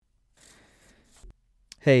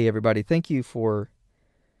Hey, everybody. Thank you for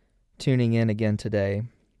tuning in again today.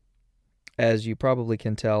 As you probably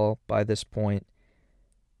can tell by this point,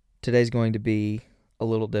 today's going to be a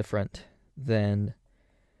little different than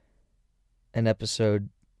an episode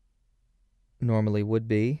normally would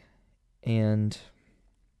be. And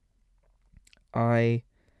I'm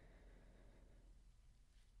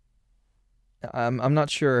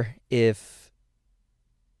not sure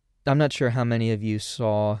how many of you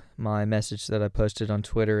saw my message that I posted on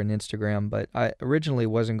Twitter and Instagram, but I originally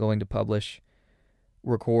wasn't going to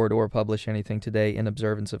record or publish anything today in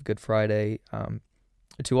observance of Good Friday.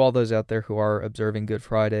 To all those out there who are observing Good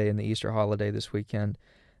Friday and the Easter holiday this weekend,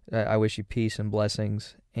 I wish you peace and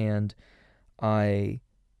blessings. And like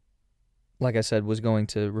I said, was going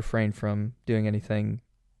to refrain from doing anything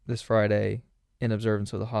this Friday in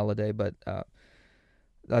observance of the holiday, but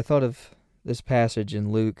I thought of this passage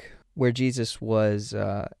in Luke where Jesus was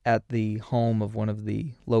at the home of one of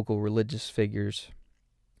the local religious figures.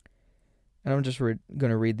 And I'm just going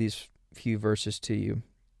to read these few verses to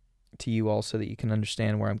you all so that you can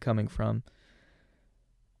understand where I'm coming from.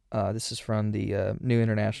 This is from the New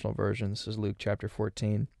International Version. This is Luke chapter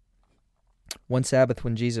 14. One Sabbath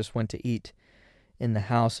when Jesus went to eat in the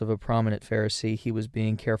house of a prominent Pharisee, he was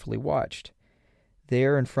being carefully watched.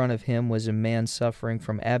 There in front of him was a man suffering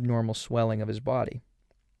from abnormal swelling of his body.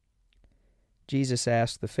 Jesus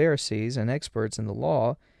asked the Pharisees and experts in the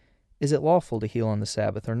law, "Is it lawful to heal on the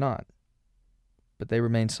Sabbath or not?" But they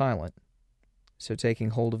remained silent. So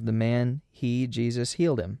taking hold of the man, Jesus,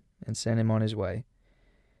 healed him and sent him on his way.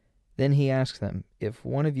 Then he asked them, "If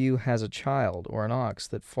one of you has a child or an ox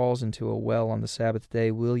that falls into a well on the Sabbath day,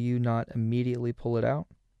 will you not immediately pull it out?"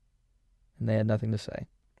 And they had nothing to say.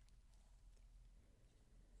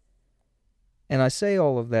 And I say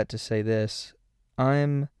all of that to say this.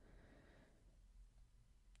 I'm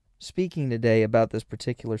speaking today about this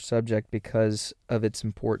particular subject because of its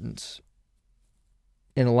importance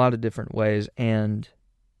in a lot of different ways, and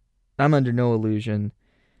I'm under no illusion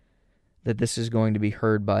that this is going to be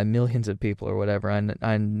heard by millions of people or whatever.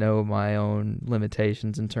 I know my own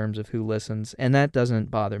limitations in terms of who listens, and that doesn't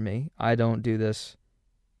bother me. I don't do this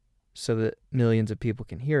so that millions of people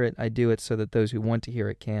can hear it. I do it so that those who want to hear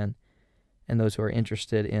it can, and those who are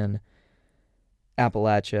interested in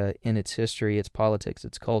Appalachia, in its history, its politics,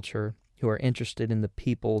 its culture, who are interested in the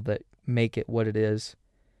people that make it what it is,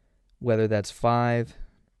 whether that's 5,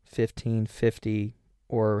 15, 50,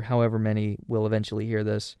 or however many will eventually hear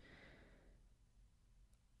this.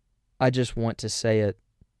 I just want to say it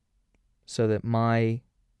so that my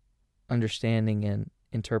understanding and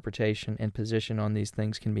interpretation and position on these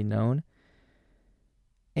things can be known,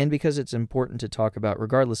 and because it's important to talk about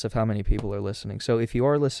regardless of how many people are listening. So if you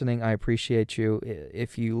are listening, I appreciate you.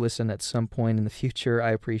 If you listen at some point in the future,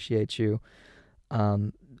 I appreciate you.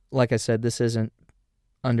 Like I said, this isn't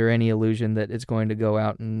under any illusion that it's going to go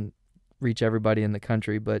out and reach everybody in the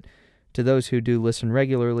country, but to those who do listen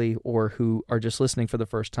regularly or who are just listening for the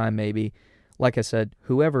first time maybe, like I said,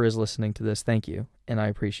 whoever is listening to this, thank you, and I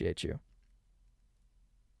appreciate you.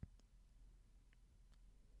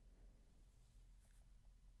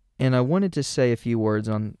 And I wanted to say a few words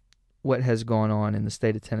on what has gone on in the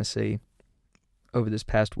state of Tennessee over this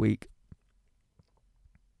past week.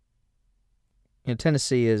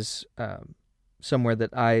 Tennessee is somewhere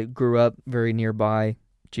that I grew up very nearby,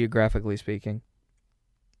 geographically speaking.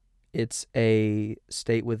 It's a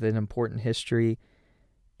state with an important history,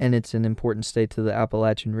 and it's an important state to the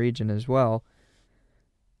Appalachian region as well.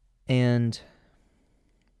 And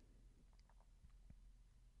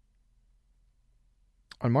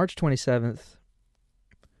on March 27th,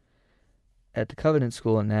 at the Covenant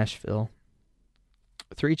School in Nashville,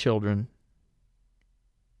 3 children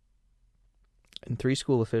and 3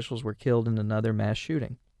 school officials were killed in another mass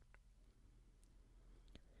shooting.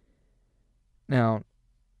 Now,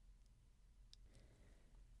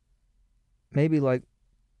 maybe like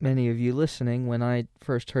many of you listening, when I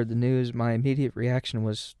first heard the news, my immediate reaction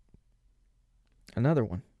was another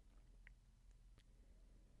one.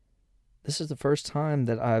 This is the first time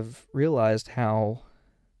that I've realized how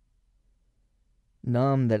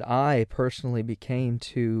numb that I personally became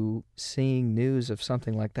to seeing news of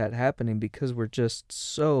something like that happening, because we're just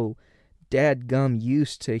so dadgum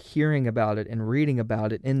used to hearing about it and reading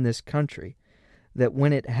about it in this country that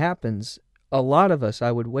when it happens, a lot of us,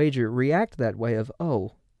 I would wager, react that way of,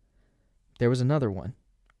 oh, there was another one.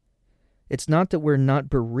 It's not that we're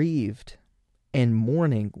not bereaved and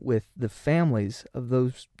mourning with the families of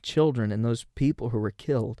those children and those people who were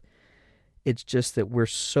killed. It's just that we're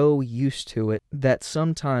so used to it that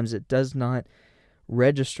sometimes it does not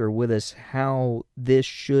register with us how this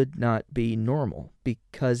should not be normal,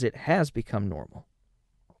 because it has become normal.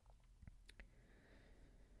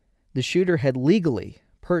 The shooter had legally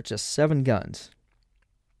purchased 7 guns,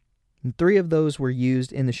 and 3 of those were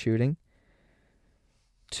used in the shooting.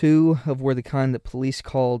 2 were the kind that police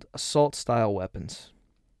called assault-style weapons,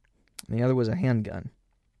 and the other was a handgun.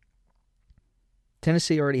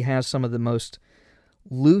 Tennessee already has some of the most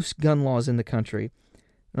loose gun laws in the country,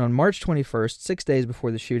 and on March 21st, 6 days before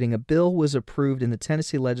the shooting, a bill was approved in the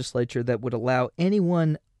Tennessee legislature that would allow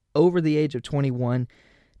anyone over the age of 21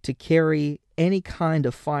 to carry any kind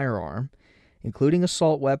of firearm, including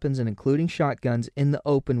assault weapons and including shotguns, in the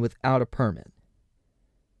open without a permit.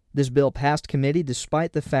 This bill passed committee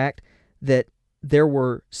despite the fact that there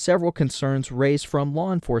were several concerns raised from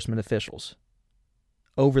law enforcement officials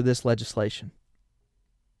over this legislation.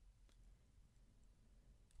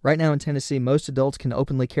 Right now in Tennessee, most adults can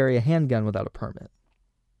openly carry a handgun without a permit.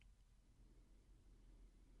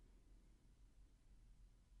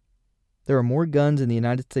 There are more guns in the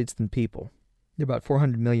United States than people. There are about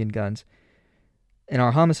 400 million guns. And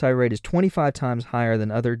our homicide rate is 25 times higher than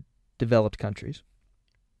other developed countries.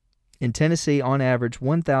 In Tennessee, on average,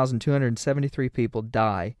 1,273 people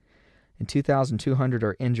die and 2,200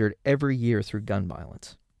 are injured every year through gun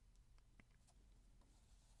violence.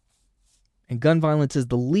 And gun violence is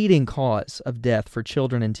the leading cause of death for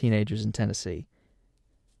children and teenagers in Tennessee.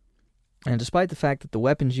 And despite the fact that the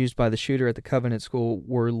weapons used by the shooter at the Covenant School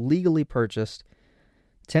were legally purchased,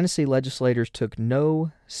 Tennessee legislators took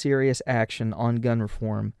no serious action on gun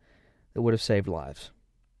reform that would have saved lives.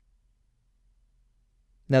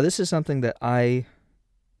 Now, this is something that I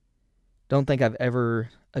don't think I've ever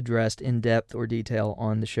addressed in depth or detail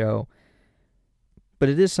on the show, but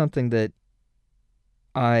it is something that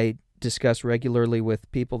I discuss regularly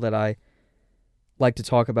with people that I like to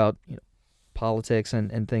talk about, politics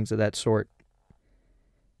and things of that sort.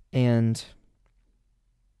 And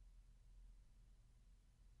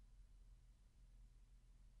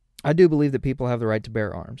I do believe that people have the right to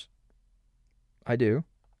bear arms. I do.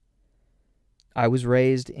 I was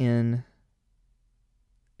raised in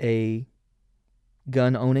a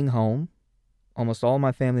gun-owning home. Almost all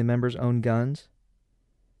my family members own guns.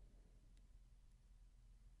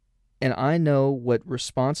 And I know what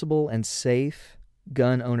responsible and safe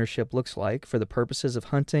gun ownership looks like for the purposes of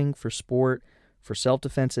hunting, for sport, for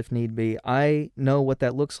self-defense if need be. I know what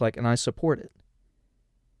that looks like, and I support it.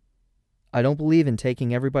 I don't believe in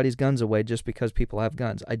taking everybody's guns away just because people have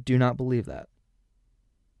guns. I do not believe that.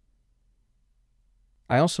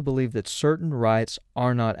 I also believe that certain rights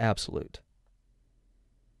are not absolute.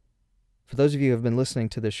 For those of you who have been listening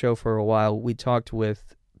to this show for a while, we talked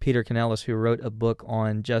with Peter Canellis, who wrote a book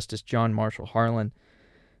on Justice John Marshall Harlan,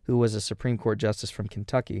 who was a Supreme Court justice from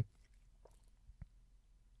Kentucky.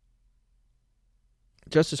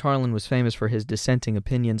 Justice Harlan was famous for his dissenting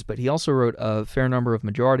opinions, but he also wrote a fair number of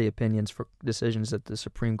majority opinions for decisions that the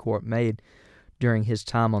Supreme Court made during his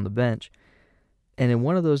time on the bench. And in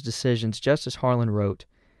one of those decisions, Justice Harlan wrote,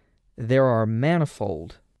 "There are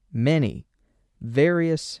many,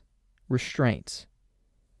 various restraints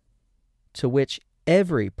to which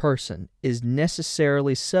every person is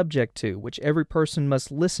necessarily subject to, which every person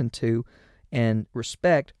must listen to and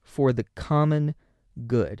respect for the common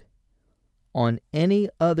good. On any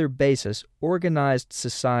other basis, organized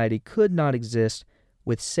society could not exist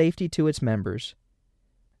with safety to its members.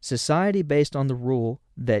 Society based on the rule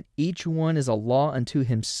that each one is a law unto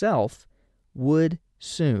himself would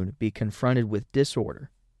soon be confronted with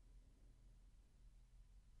disorder."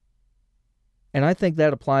 And I think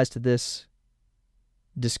that applies to this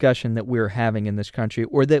discussion that we're having in this country,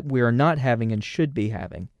 or that we are not having and should be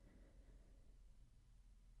having.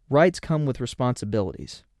 Rights come with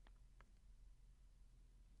responsibilities.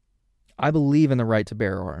 I believe in the right to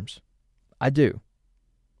bear arms. I do.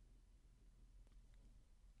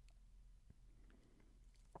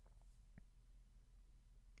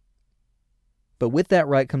 But with that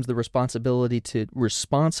right comes the responsibility to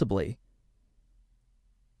responsibly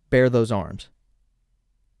bear those arms.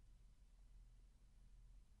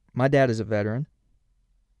 My dad is a veteran,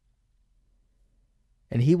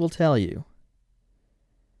 and he will tell you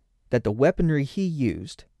that the weaponry he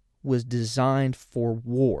used was designed for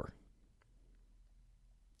war.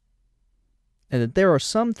 And that there are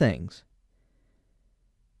some things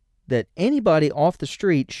that anybody off the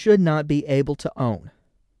street should not be able to own.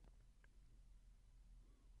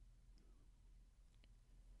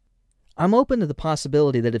 I'm open to the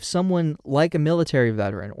possibility that if someone like a military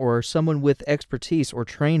veteran or someone with expertise or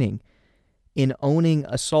training in owning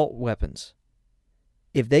assault weapons,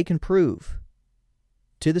 if they can prove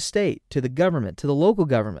to the state, to the government, to the local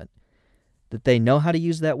government, that they know how to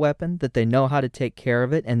use that weapon, that they know how to take care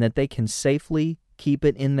of it, and that they can safely keep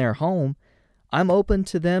it in their home, I'm open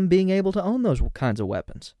to them being able to own those kinds of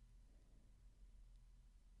weapons.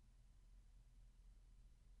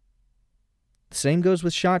 The same goes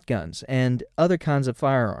with shotguns and other kinds of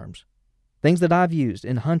firearms. Things that I've used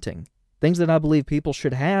in hunting. Things that I believe people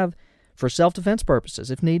should have for self-defense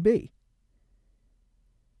purposes, if need be.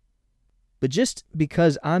 But just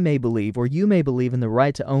because I may believe, or you may believe, in the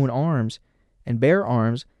right to own arms and bear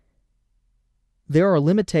arms, there are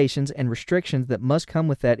limitations and restrictions that must come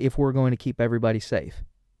with that if we're going to keep everybody safe.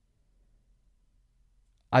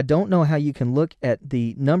 I don't know how you can look at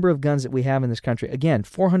the number of guns that we have in this country. Again,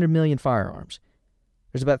 400 million firearms.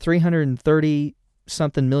 There's about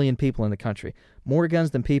 330-something million people in the country. More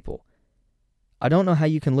guns than people. I don't know how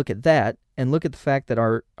you can look at that and look at the fact that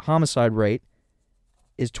our homicide rate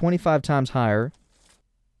is 25 times higher.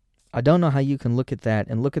 I don't know how you can look at that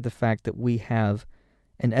and look at the fact that we have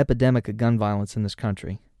an epidemic of gun violence in this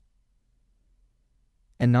country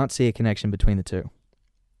and not see a connection between the two.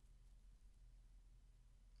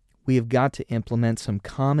 We have got to implement some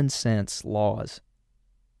common sense laws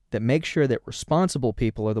that make sure that responsible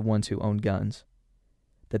people are the ones who own guns,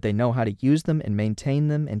 that they know how to use them and maintain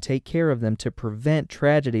them and take care of them to prevent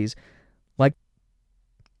tragedies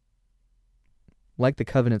like the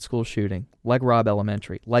Covenant school shooting, like Robb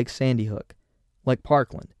Elementary, like Sandy Hook, like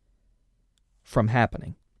Parkland, from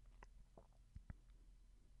happening.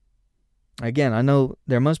 Again, I know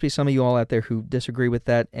there must be some of you all out there who disagree with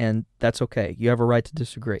that, and that's okay. You have a right to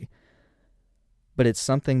disagree. But it's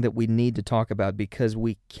something that we need to talk about because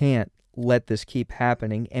we can't let this keep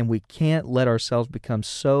happening, and we can't let ourselves become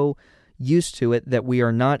so used to it that we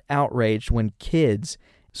are not outraged when kids,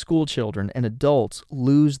 school children, and adults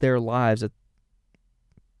lose their lives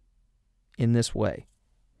in this way.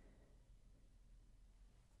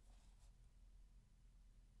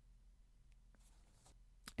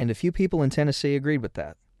 And a few people in Tennessee agreed with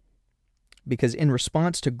that. Because in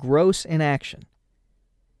response to gross inaction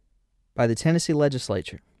by the Tennessee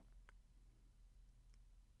legislature,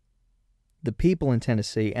 the people in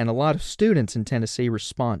Tennessee and a lot of students in Tennessee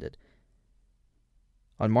responded.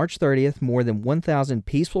 On March 30th, more than 1,000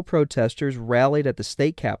 peaceful protesters rallied at the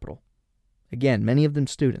state capitol. Again, many of them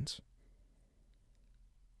students.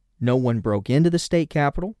 No one broke into the state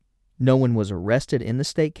capitol. No one was arrested in the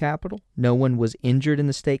state capitol. No one was injured in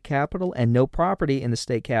the state capitol, and no property in the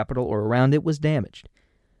state capitol or around it was damaged.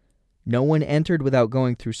 No one entered without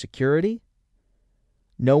going through security.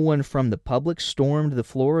 No one from the public stormed the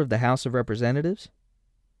floor of the House of Representatives.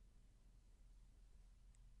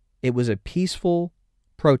 It was a peaceful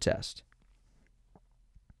protest.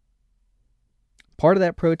 Part of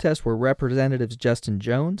that protest were Representatives Justin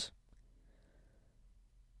Jones,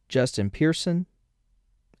 Justin Pearson,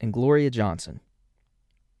 and Gloria Johnson.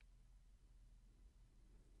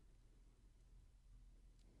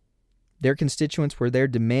 Their constituents were there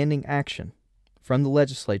demanding action from the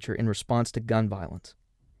legislature in response to gun violence.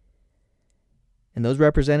 And those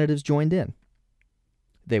representatives joined in.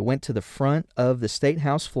 They went to the front of the State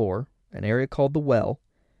House floor, an area called the Well.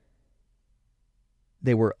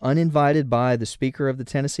 They were uninvited by the Speaker of the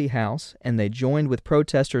Tennessee House, and they joined with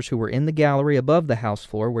protesters who were in the gallery above the House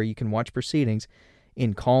floor where you can watch proceedings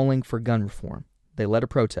in calling for gun reform. They led a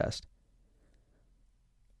protest.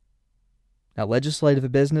 Now, legislative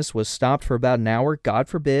business was stopped for about an hour, God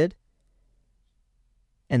forbid,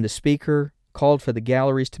 and the Speaker called for the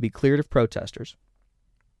galleries to be cleared of protesters.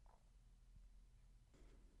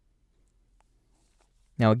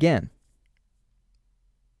 Now, again,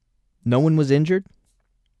 no one was injured.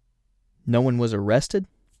 No one was arrested.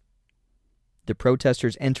 The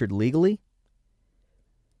protesters entered legally.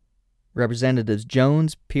 Representatives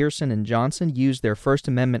Jones, Pearson, and Johnson used their First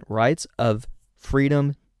Amendment rights of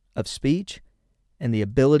freedom of speech and the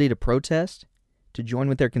ability to protest to join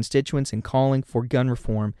with their constituents in calling for gun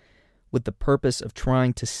reform with the purpose of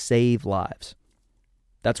trying to save lives.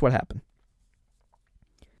 That's what happened.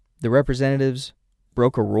 The representatives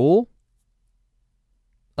broke a rule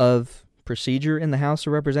of procedure in the House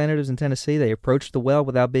of Representatives in Tennessee. They approached the well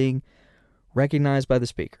without being recognized by the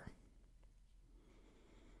Speaker.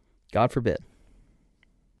 God forbid.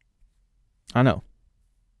 I know.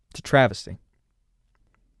 It's a travesty.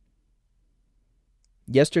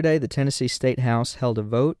 Yesterday, the Tennessee State House held a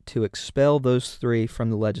vote to expel those three from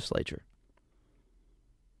the legislature.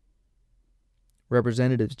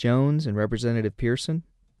 Representatives Jones and Representative Pearson,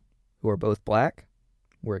 who are both black,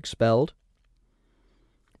 were expelled.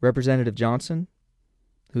 Representative Johnson,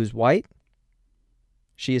 who's white,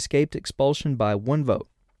 she escaped expulsion by one vote.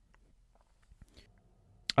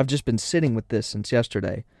 I've just been sitting with this since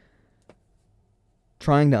yesterday,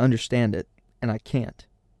 trying to understand it, and I can't.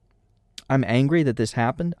 I'm angry that this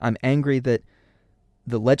happened. I'm angry that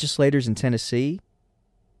the legislators in Tennessee,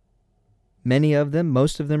 many of them,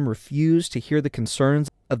 most of them, refused to hear the concerns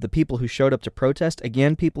of the people who showed up to protest.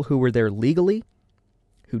 Again, people who were there legally,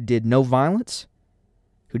 who did no violence,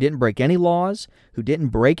 who didn't break any laws, who didn't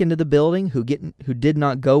break into the building, who did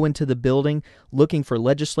not go into the building looking for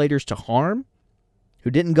legislators to harm, who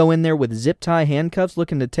didn't go in there with zip-tie handcuffs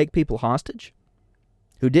looking to take people hostage,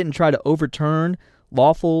 who didn't try to overturn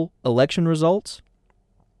lawful election results.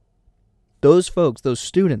 Those folks, those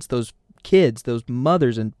students, those kids, those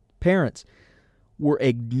mothers and parents were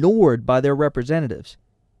ignored by their representatives.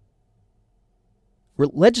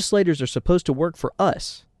 Legislators are supposed to work for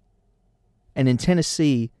us. And in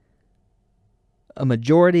Tennessee, a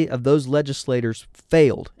majority of those legislators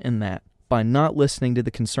failed in that by not listening to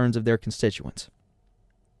the concerns of their constituents.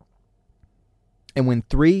 And when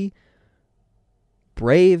 3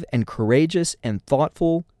 brave and courageous and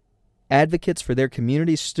thoughtful advocates for their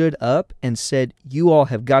community stood up and said, you all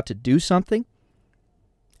have got to do something,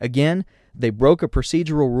 again, they broke a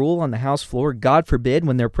procedural rule on the House floor, God forbid,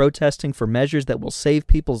 when they're protesting for measures that will save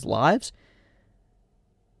people's lives,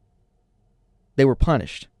 they were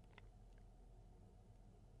punished.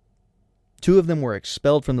 2 of them were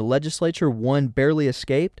expelled from the legislature. 1 barely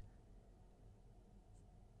escaped.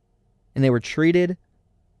 And they were treated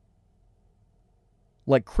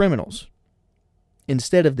like criminals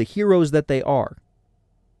instead of the heroes that they are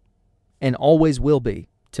and always will be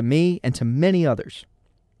to me and to many others.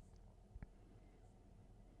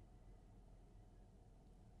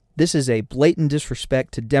 This is a blatant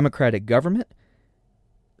disrespect to democratic government.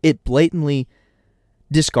 It blatantly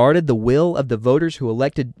discarded the will of the voters who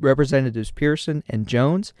elected Representatives Pearson and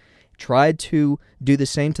Jones, tried to do the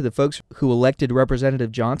same to the folks who elected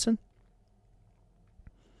Representative Johnson.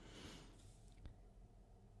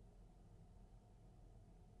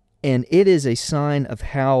 And it is a sign of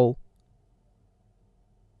how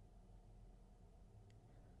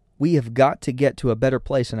we have got to get to a better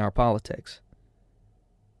place in our politics.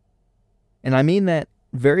 And I mean that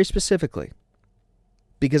very specifically,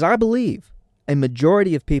 because I believe a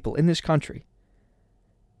majority of people in this country,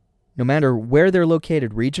 no matter where they're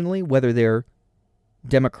located regionally, whether they're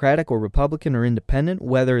Democratic or Republican or independent,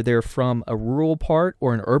 whether they're from a rural part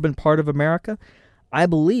or an urban part of America, I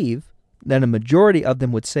believe that a majority of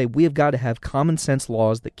them would say we have got to have common sense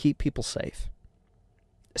laws that keep people safe,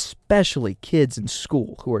 especially kids in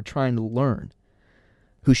school who are trying to learn,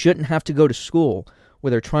 who shouldn't have to go to school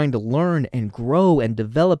where they're trying to learn and grow and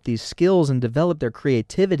develop these skills and develop their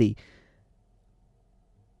creativity.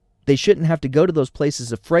 They shouldn't have to go to those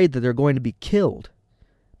places afraid that they're going to be killed.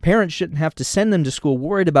 Parents shouldn't have to send them to school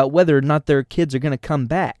worried about whether or not their kids are going to come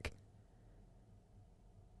back.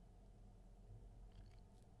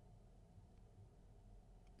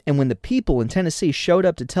 And when the people in Tennessee showed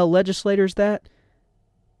up to tell legislators that,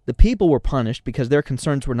 the people were punished because their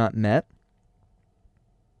concerns were not met.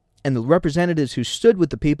 And the representatives who stood with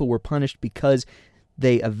the people were punished because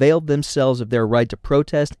they availed themselves of their right to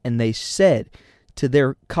protest, and they said to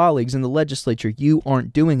their colleagues in the legislature, you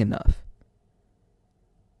aren't doing enough.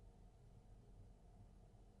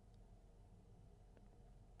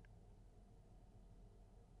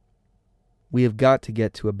 We have got to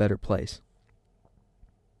get to a better place.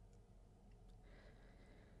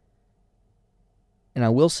 And I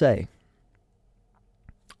will say,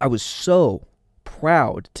 I was so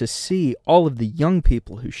proud to see all of the young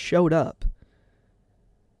people who showed up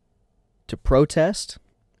to protest,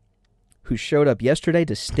 who showed up yesterday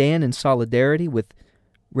to stand in solidarity with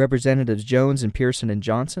Representatives Jones and Pearson and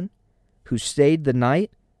Johnson, who stayed the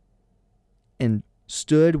night and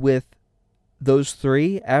stood with those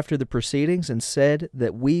 3 after the proceedings and said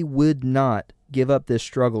that we would not give up this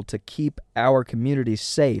struggle to keep our communities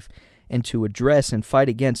safe and to address and fight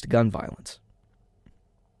against gun violence.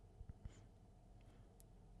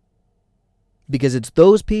 Because it's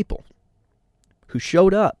those people who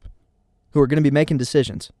showed up who are going to be making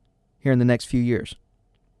decisions here in the next few years.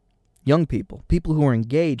 Young people, people who are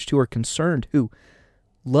engaged, who are concerned, who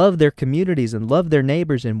love their communities and love their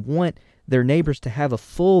neighbors and want their neighbors to have a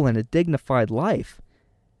full and a dignified life.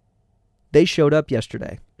 They showed up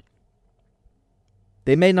yesterday.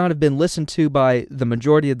 They may not have been listened to by the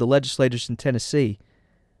majority of the legislators in Tennessee,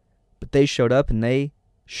 but they showed up and they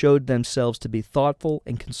showed themselves to be thoughtful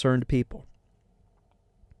and concerned people.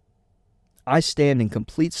 I stand in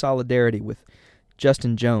complete solidarity with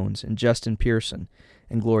Justin Jones and Justin Pearson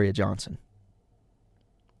and Gloria Johnson.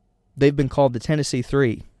 They've been called the Tennessee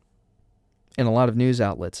Three in a lot of news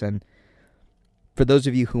outlets, and For those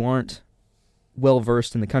of you who aren't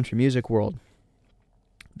well-versed in the country music world,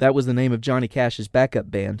 that was the name of Johnny Cash's backup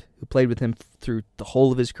band, who played with him through the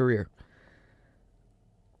whole of his career.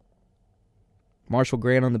 Marshall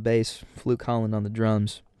Grant on the bass, Fluke Holland on the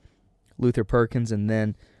drums, Luther Perkins, and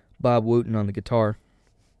then Bob Wooten on the guitar.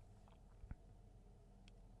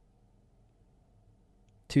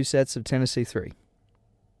 2 sets of Tennessee 3.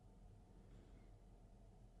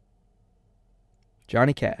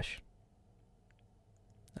 Johnny Cash,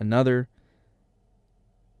 another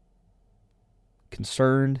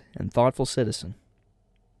concerned and thoughtful citizen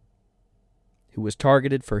who was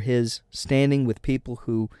targeted for his standing with people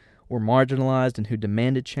who were marginalized and who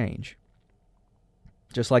demanded change,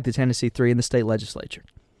 just like the Tennessee 3 in the state legislature.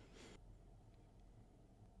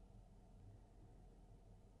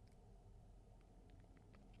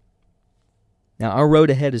 Now, our road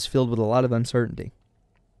ahead is filled with a lot of uncertainty.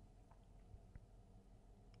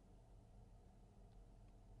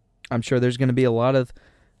 I'm sure there's going to be a lot of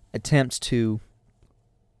attempts to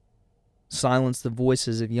silence the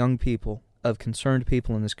voices of young people, of concerned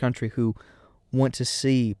people in this country who want to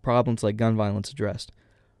see problems like gun violence addressed.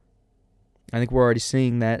 I think we're already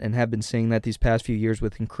seeing that and have been seeing that these past few years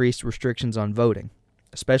with increased restrictions on voting,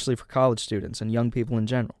 especially for college students and young people in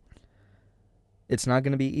general. It's not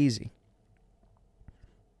going to be easy.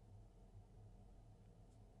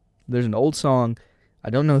 There's an old song, I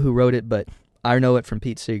don't know who wrote it, but I know it from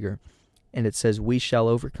Pete Seeger, and it says, "We shall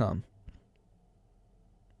overcome."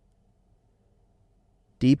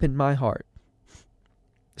 Deep in my heart,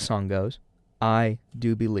 the song goes, I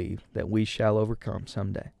do believe that we shall overcome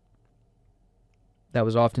someday. That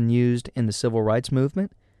was often used in the civil rights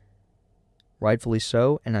movement, rightfully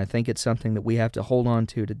so, and I think it's something that we have to hold on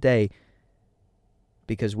to today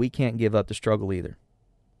because we can't give up the struggle either.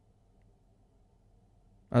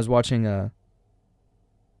 I was watching a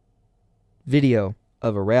video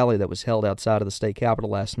of a rally that was held outside of the state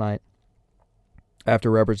capitol last night after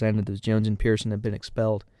Representatives Jones and Pearson had been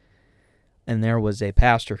expelled. And there was a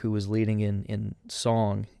pastor who was leading in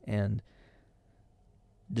song and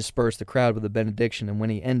dispersed the crowd with a benediction. And when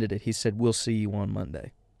he ended it, he said, "We'll see you on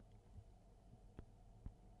Monday."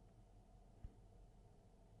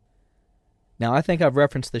 Now, I think I've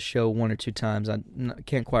referenced this show 1 or 2 times. I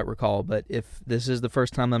can't quite recall, but if this is the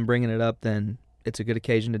first time I'm bringing it up, then it's a good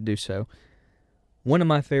occasion to do so. One of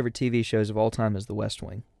my favorite TV shows of all time is The West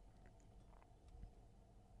Wing.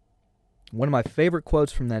 One of my favorite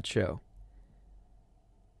quotes from that show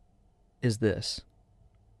is this: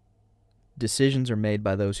 "Decisions are made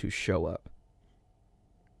by those who show up."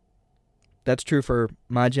 That's true for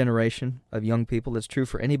my generation of young people. That's true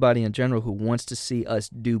for anybody in general who wants to see us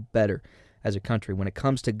do better as a country when it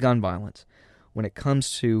comes to gun violence, when it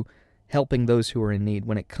comes to helping those who are in need,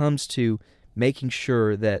 when it comes to making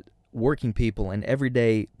sure that working people and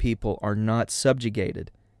everyday people are not subjugated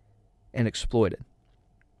and exploited.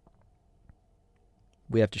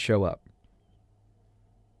 We have to show up.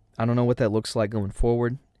 I don't know what that looks like going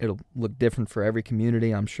forward. It'll look different for every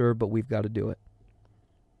community, I'm sure, but we've got to do it.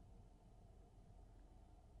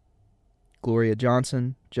 Gloria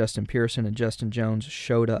Johnson, Justin Pearson, and Justin Jones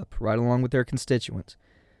showed up right along with their constituents,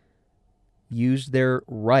 used their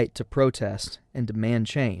right to protest and demand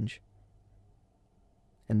change.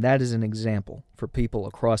 And that is an example for people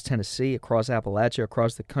across Tennessee, across Appalachia,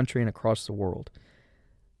 across the country, and across the world.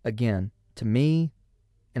 Again, to me,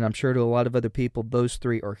 and I'm sure to a lot of other people, those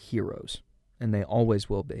 3 are heroes, and they always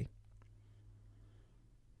will be.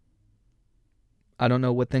 I don't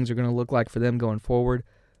know what things are going to look like for them going forward,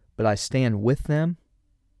 but I stand with them.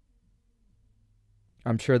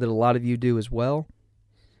 I'm sure that a lot of you do as well.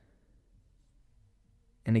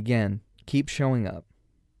 And again, keep showing up.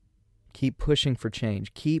 Keep pushing for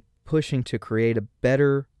change. Keep pushing to create a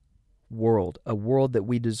better world, a world that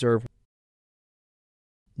we deserve,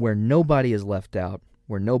 where nobody is left out,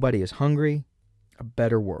 where nobody is hungry, a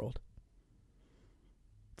better world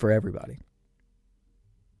for everybody.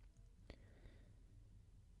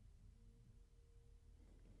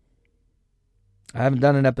 I haven't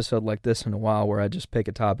done an episode like this in a while where I just pick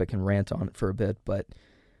a topic and rant on it for a bit, but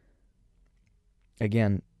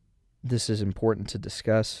again, this is important to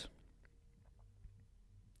discuss.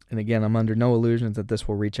 And again, I'm under no illusions that this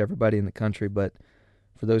will reach everybody in the country, but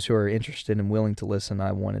for those who are interested and willing to listen,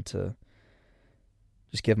 I wanted to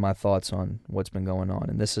just give my thoughts on what's been going on.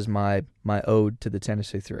 And this is my ode to the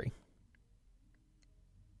Tennessee 3.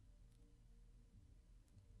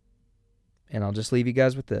 And I'll just leave you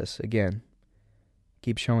guys with this. Again,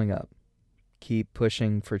 keep showing up. Keep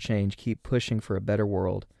pushing for change. Keep pushing for a better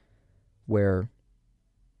world where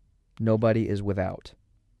nobody is without,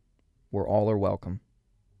 where all are welcome,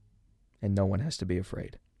 and no one has to be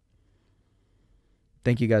afraid.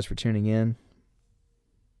 Thank you guys for tuning in.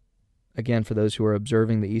 Again, for those who are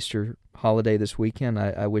observing the Easter holiday this weekend,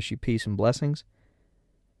 I wish you peace and blessings.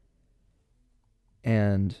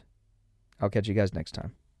 And I'll catch you guys next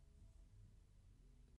time.